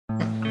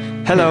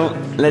Hello,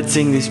 let's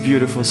sing this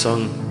beautiful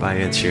song by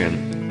Ed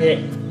Sheeran.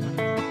 Yeah,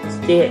 let's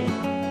do it.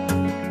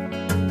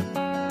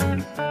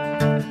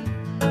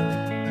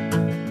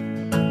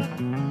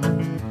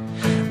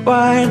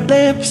 White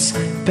lips,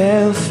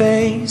 pale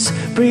face,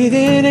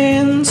 breathing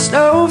in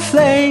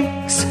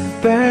snowflakes,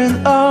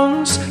 burnt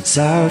lungs,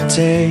 sour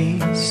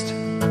taste.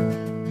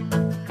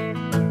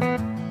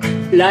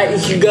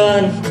 Lights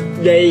gone,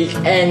 days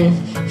end,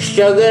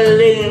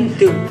 struggling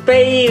to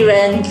pay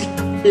rent,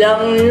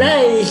 long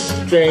nights,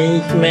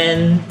 strange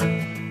men.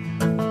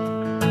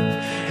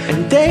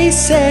 And they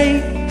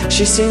say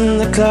she's in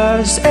the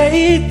class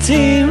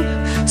 18,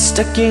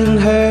 stuck in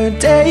her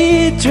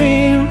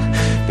daydream.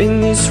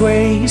 Been this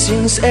way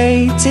since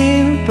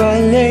 18,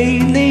 but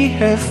lately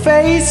her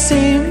face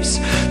seems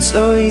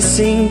slowly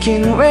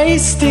sinking,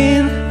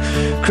 wasting,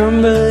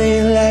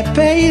 crumbling like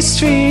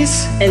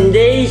pastries. And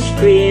they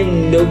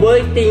scream, the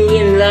worst thing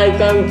in life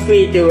I'm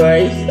free to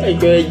rise. I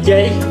could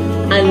just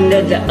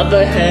under the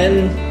upper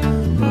hand,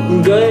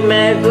 going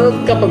mad for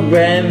a couple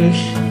grams.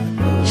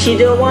 She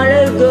don't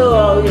wanna go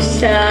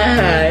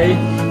outside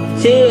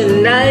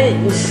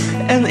tonight.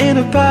 And in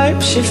a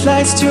pipe she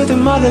flies to the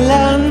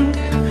motherland,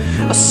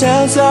 or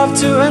sells off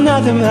to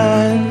another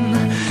man.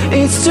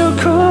 It's too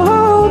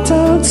cold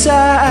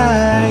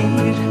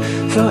outside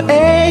for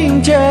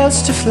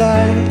angels to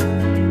fly.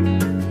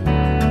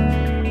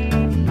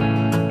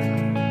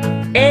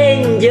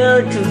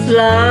 Angel to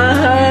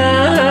fly.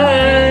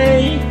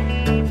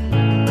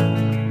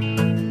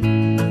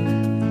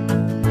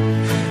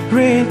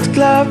 Ripped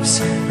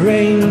gloves,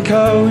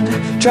 raincoat,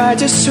 try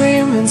to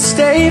swim and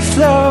stay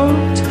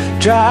afloat.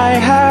 Dry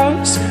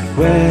house,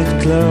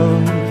 wet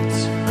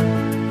clothes.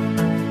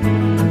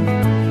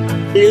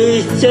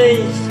 Loose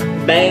change,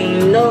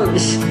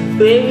 banknotes,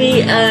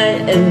 wavy eye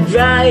and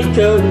dry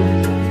tone.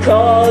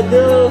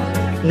 Corridor,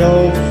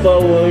 no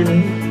phone.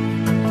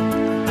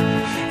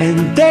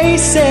 And they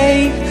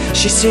say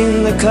she's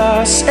in the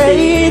class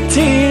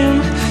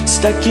 18,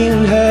 stuck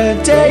in her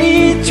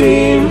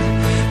daydream.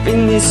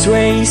 Been this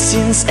way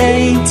since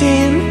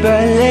 18,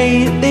 but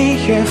lately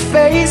her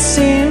face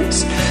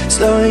seems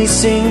slowly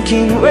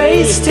sinking,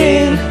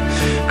 wasting,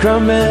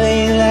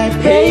 crumbling like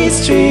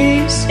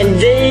pastries. And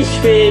they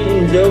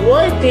scream, the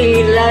one thing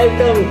in life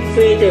I'm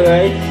free to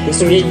ride.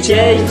 We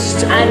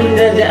just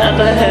under the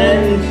upper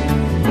hand,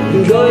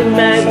 going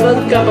mad for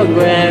a couple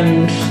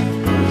grams.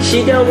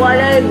 She don't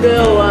wanna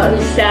go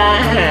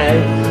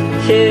outside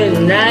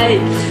tonight.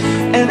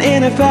 And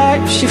in a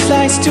pipe she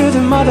flies to the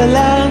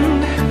motherland,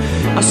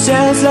 or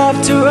sells off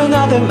to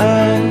another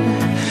man.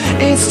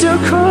 It's too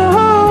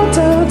cold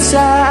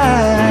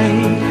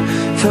outside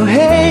for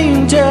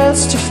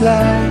angels to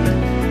fly.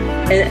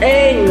 An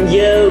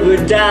angel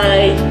will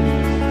die,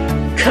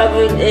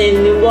 covered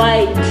in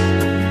white,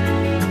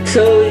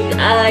 closed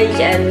eyes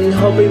and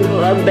hoping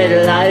for a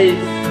better life.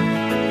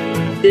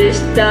 This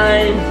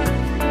time,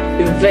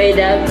 we fade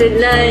out the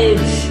night,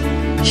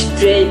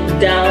 straight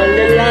down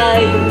the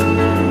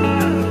line.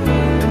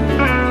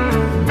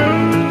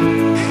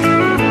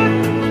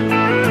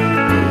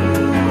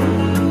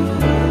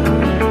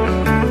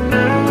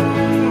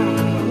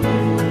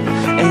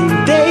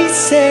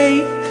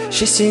 Say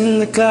she's in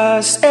the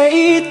class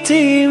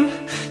 18,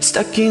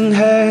 stuck in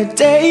her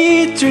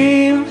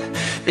daydream.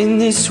 Been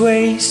this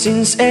way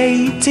since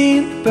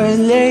 18, but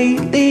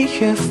lately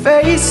her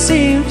face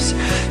seems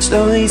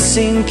slowly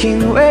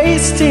sinking,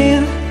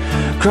 wasting,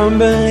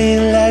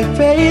 crumbling like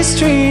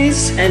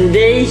pastries. And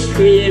they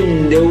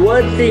scream, the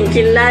one thing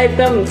in life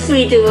I'm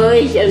free to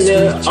rise, and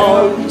they're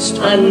all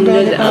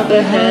under the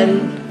upper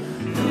hand.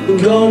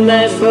 Go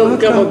mad for a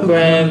couple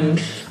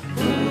grams.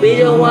 We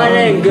don't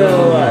wanna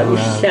go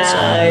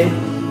outside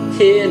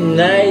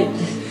tonight.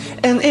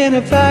 And in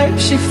a pipe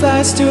she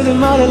flies to the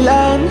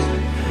motherland,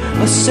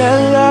 or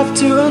sell off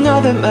to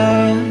another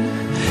man.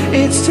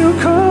 It's too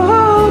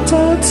cold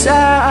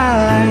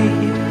outside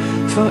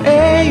for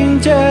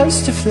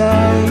angels to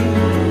fly.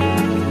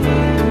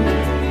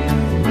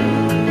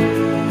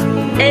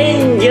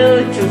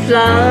 Angel to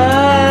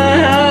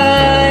fly.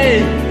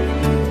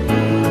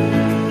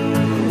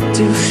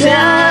 To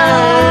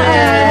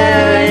fly,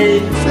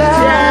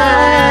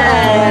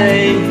 fly,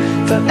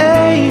 for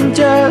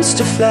angels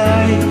to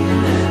fly,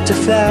 to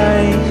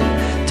fly,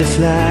 to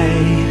fly,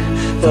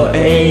 for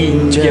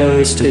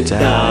angels to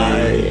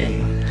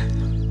die.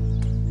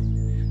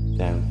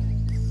 Damn,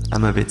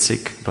 I'm a bit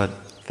sick, but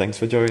thanks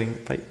for joining.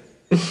 Bye.